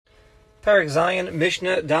Perek Zayin,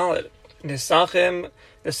 Mishnah Daled. Nesachim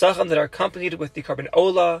that are accompanied with the carbon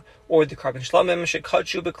ola or the carbon shlamim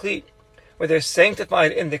shekachu b'kli, where they're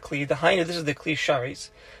sanctified in the kli. The hainu, this is the kli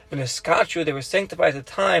sharis. V'neskachu, they were sanctified at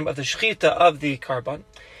the time of the shechita of the carbon.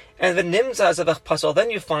 And the nimza zavach pasal,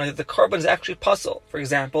 then you find that the carbon is actually pasal. For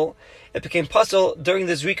example, it became pasal during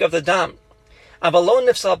the zrika of the dam. Avalon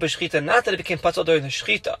nifsal b'shechita, not that it became pasal during the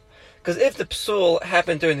shechita. Because if the psul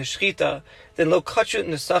happened during the shechita, then lo kachu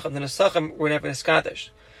nesachim, the nesachim were never neskadish.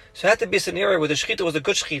 So it had to be a scenario where the shechita was a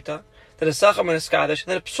good shechita, the nesachim were neskadish,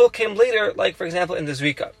 and then the psul came later, like for example in the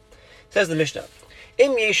zrika. Says the Mishnah,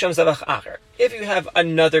 Im yesham zavach acher, if you have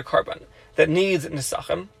another carbon that needs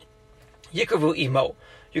nesachim, yikavu imo,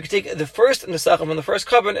 you can take the first nesachim from the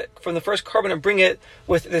first carbon and bring it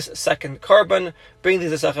with this second carbon, bring the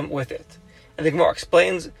nesachim with it. And the Gemara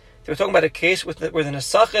explains, they were talking about a case where the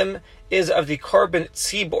nesachim is of the carbon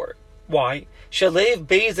tzibor. Why? Shalev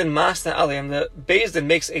Bezdin Masna Aliyam, the Bezdin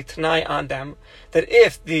makes a Tanai on them, that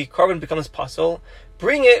if the carbon becomes pasul,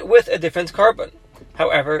 bring it with a different carbon.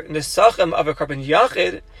 However, nesachim of a carbon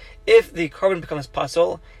yachid, if the carbon becomes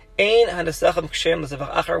pasul, ein ha-nesachim kshem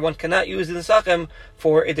l'zavach achar, one cannot use the nesachim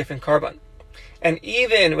for a different carbon. And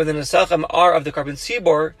even when the nesachim are of the carbon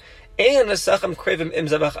tzibor, ein nesachim krevim im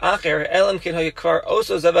zavach acher, elam ken hayikvar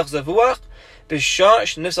oso zavach zavuach,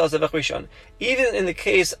 even in the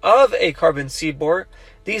case of a carbon tzibor,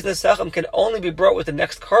 these nesachim can only be brought with the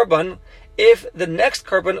next carbon if the next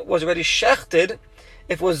carbon was already shechted,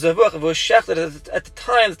 if it was zavuach, if it was shechted at the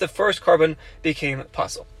time that the first carbon became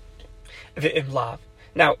pasul.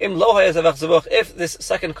 Now, im lo haya zavach zavuach, if this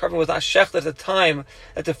second carbon was not shechted at the time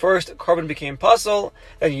that the first carbon became pasul,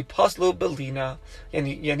 then yipaslu belina, and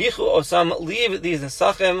yanichu osam, leave these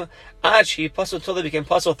nesachim ad she pasul until they became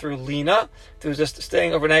pasul through lina, through just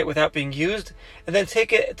staying overnight without being used, and then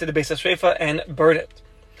take it to the Beis HaShrefa and burn it.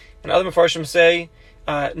 And other Mefarshim say,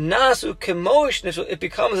 nasu kemosh, it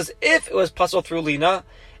becomes as if it was pasul through lina,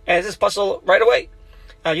 and it is pasul right away.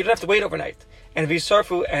 You don't have to wait overnight, and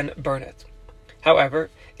visarfu and burn it. However,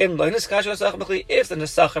 if the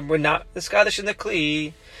nesachim were not neskadish in the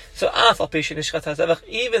kli, so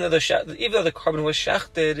even though the carbon was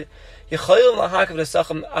shechted, you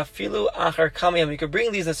could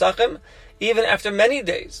bring these nesachim even after many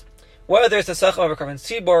days, whether it's nesachim of a carbon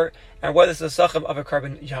tzibor and whether it's nesachim of a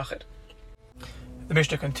carbon yachid. The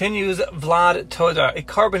Mishnah continues, Vlad Toda, a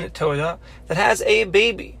carbon Toda that has a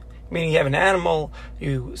baby, meaning you have an animal,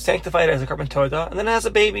 you sanctify it as a carbon Toda, and then it has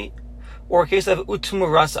a baby. Or a case of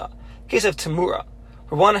utumurasa, case of tamura,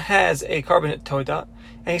 where one has a carbon toda,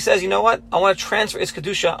 and he says, you know what, I want to transfer its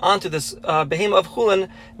kedusha onto this behemoth of chulin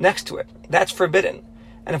next to it. That's forbidden.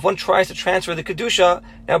 And if one tries to transfer the kedusha,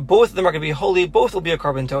 now both of them are going to be holy, both will be a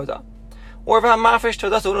carbon toda. Or if mafresh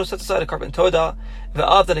toda, so one who sets aside a carbon toda,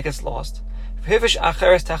 then it gets lost. So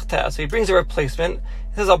he brings a replacement.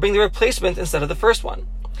 He says, I'll bring the replacement instead of the first one.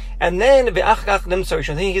 And then he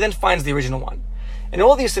then finds the original one. In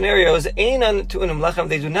all these scenarios, einan tu'unum lechem,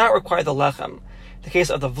 they do not require the lechem. The case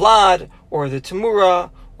of the vlad, or the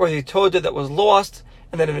tamura, or the toda that was lost,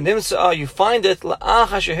 and then in nimsa, you find it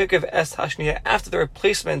after the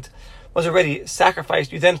replacement was already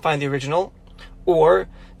sacrificed, you then find the original. Or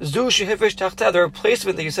zu shehifish tachta, the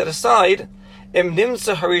replacement that you set aside, im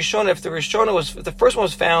nimsa harishon, if the first one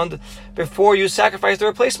was found before you sacrificed the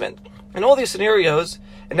replacement. In all these scenarios,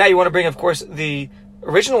 and now you want to bring, of course, the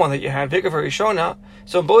original one that you had, Vikav Rishona.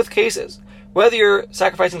 So in both cases, whether you're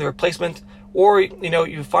sacrificing the replacement or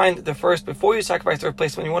you find the first before you sacrifice the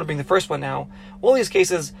replacement, you want to bring the first one now. All these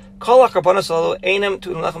cases, none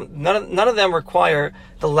of them require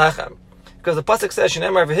the lechem, because the pasuk says,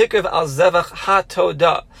 "Shenemar v'hikav al zevach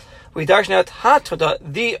hatoda." We darshan out hatoda,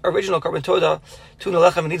 the original carbon toda, to the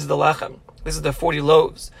lechem needs the lechem. This is the 40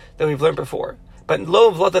 loaves that we've learned before. But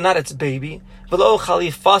lo v'loda, not its baby. V'lo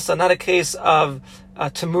chalifasa, not a case of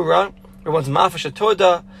tamura, where one's mafish a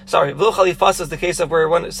toda. Sorry, v'lo chalifasa is the case of where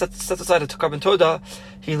one sets aside a carbon toda,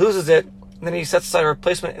 he loses it, and then he sets aside a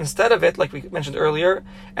replacement instead of it, like we mentioned earlier.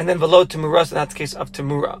 And then v'lo tamura, so that's the case of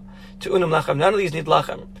tamura. Tu'unum lachem, none of these need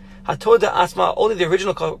lachem. Hatoda asma, only the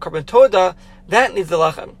original carbon toda, that needs the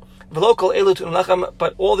lachem. V'lo kol elu tu'unum lachem,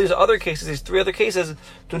 but all these other cases, these three other cases,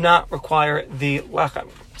 do not require the lachem.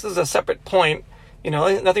 This is a separate point.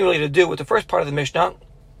 Nothing really to do with the first part of the Mishnah.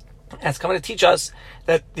 And it's coming to teach us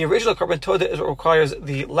that the original carbon toda is what requires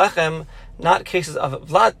the lechem, not cases of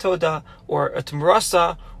vlad toda or a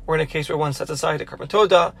tamurasa, or in a case where one sets aside a carbon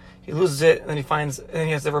toda, he loses it, and then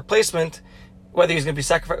he has the replacement. Whether he's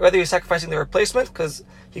sacrificing the replacement because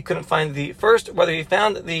he couldn't find the first, whether he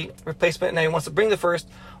found the replacement and now he wants to bring the first,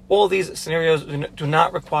 all these scenarios do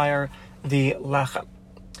not require the lechem.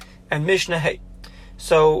 and Mishnah Hey.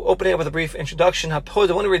 So, opening up with a brief introduction,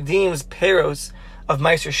 Hapoda, one who redeems peros of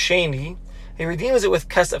Meiser Sheni, he redeems it with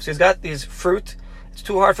kesef. So he's got these fruit. It's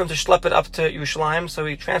too hard for him to schlep it up to Yerushalayim, so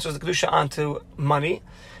he transfers the kedusha onto money.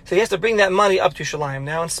 So he has to bring that money up to Yerushalayim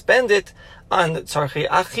now and spend it on tzarchei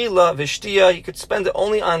achila v'shtia. He could spend it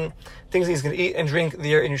only on things he's going to eat and drink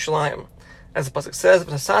there in Yerushalayim. As the pasuk says,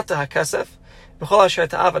 "V'nasata hakesef b'chol asher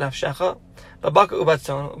ta'ava nafshecha b'baka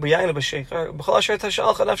ubatzon b'yayin b'shecher b'chol asher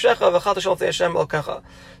tashalcha nafshecha v'chal tashalcha Hashem elkecha."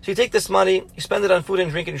 So you take this money, you spend it on food and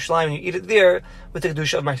drink in Yerushalayim, and you eat it there with the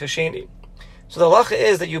kedusha of Meiser Sheni. So the halacha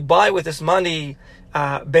is that you buy with this money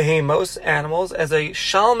behemos, animals, as a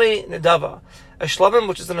shalmei nedava, a shlamim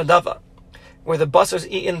which is a nedava, where the basar is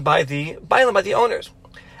eaten by the owners.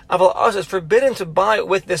 Aval us is forbidden to buy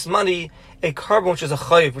with this money a carbon which is a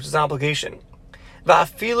chayiv, which is an obligation.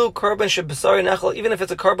 Va'afilu carbon shebasari nechel, even if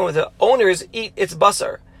it's a carbon where the owners eat its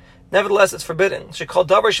basar, nevertheless it's forbidden. Shekal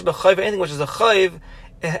davar shebechayiv, anything which is a chayiv,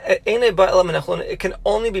 it can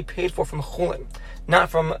only be paid for from chulin, not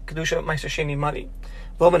from kedusha meiser sheni money.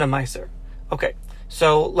 Loman a meiser. Okay,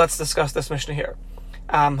 so let's discuss this Mishnah here.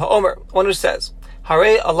 Ha'omer, one who says,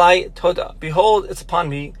 Hare alai toda, behold, it's upon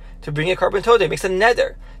me to bring a carbon toda. It makes a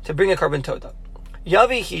neder to bring a carbon toda.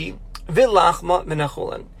 Yavihi v'lachma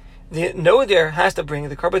menachulin. The noder has to bring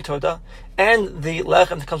the carbon toda and the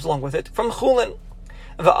lechem that comes along with it from chulin.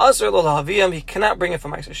 Va'asr lo lahaviyam, he cannot bring it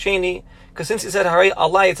from meiser sheni, because since he said Hare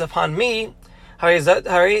alai, it's upon me. Hare zed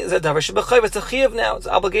davar shebechayiv, it's a chiyav now. It's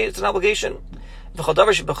an obligation.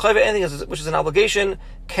 Anything which is an obligation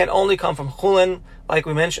can only come from chulin, like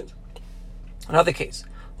we mentioned. Another case,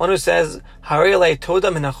 one who says Harei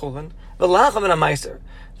toda min chulin, v'lachem min meiser.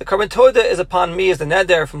 The carbon toda is upon me as the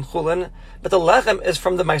neder from chulin, but the lechem is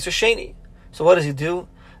from the meiser sheni. So what does he do?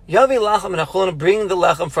 Yavi lachem min chulin, bring the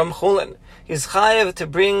lechem from chulin. He's chayev to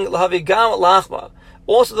bring lahavi gam lachma,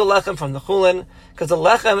 also the lechem from the chulin, because the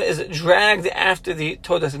lechem is dragged after the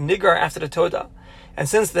toda, it's nigar after the toda. And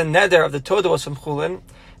since the neder of the toda was from chulin,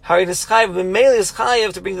 Hari is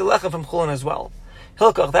chayev to bring the lechem from chulin as well.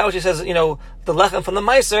 Hilkach, that which he says, the lechem from the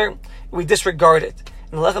meiser, we disregard it,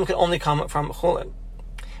 and the lechem can only come from chulin.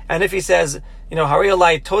 And if he says, Hari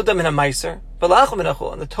alai toda min meiser, but lechem min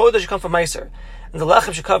chulin, the toda should come from meiser, and the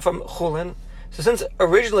lechem should come from chulin. So since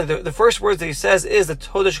originally the first words that he says is the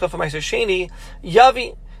toda should come from meiser sheni,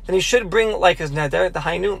 yavi, then he should bring like his neder, the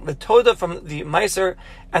hainu, the toda from the meiser,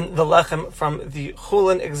 and the lechem from the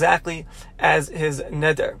chulin, exactly as his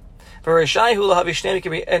neder.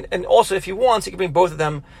 And also, if he wants, he can bring both of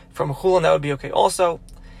them from chulin, that would be okay also.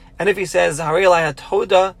 And if he says, Harei alai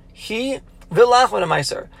toda, he v'lachem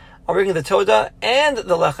meiser, I'm bringing the toda and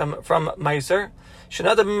the lechem from meiser.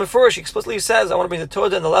 Shenada b'mefurish, he explicitly says, I want to bring the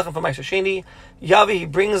toda and the lechem from meiser sheni. Yavi, he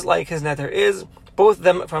brings like his neder is, both of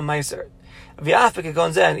them from meiser.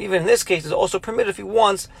 And even in this case, it's also permitted if he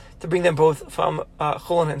wants to bring them both from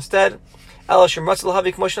chulin instead. But if he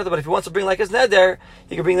wants to bring like his neder,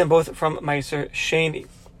 he can bring them both from meiser sheni.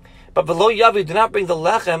 But below yavi, do not bring the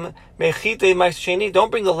lechem mechite meiser sheni.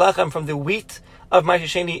 Don't bring the lechem from the wheat of meiser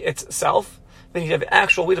sheni itself. Then you have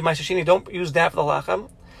actual wheat of meiser sheni. Don't use that for the lechem.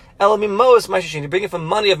 Elamimos meiser sheni. Bring it from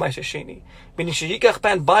money of meiser sheni. Meaning sheyikach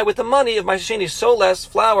pan, buy with the money of meiser sheni, so less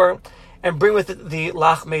flour, and bring with it the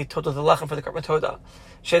lachmei toda, the lechem for the carbon toda.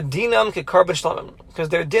 Shedinam ke carbon shlamim, because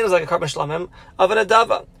their din is like a carbon shlamim of an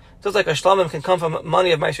adava. So it's like a shlamim can come from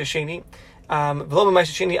money of meiser sheni, v'lo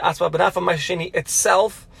meiser sheni atzma, but not from meiser sheni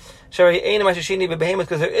itself. Shari ein meiser sheni bebehemoth,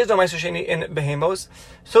 because there is no meiser sheni in behemos.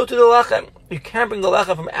 So to the lechem, you can't bring the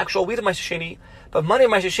lechem from actual wheat of meiser sheni, but money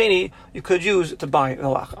of meiser sheni you could use to buy the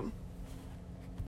lechem.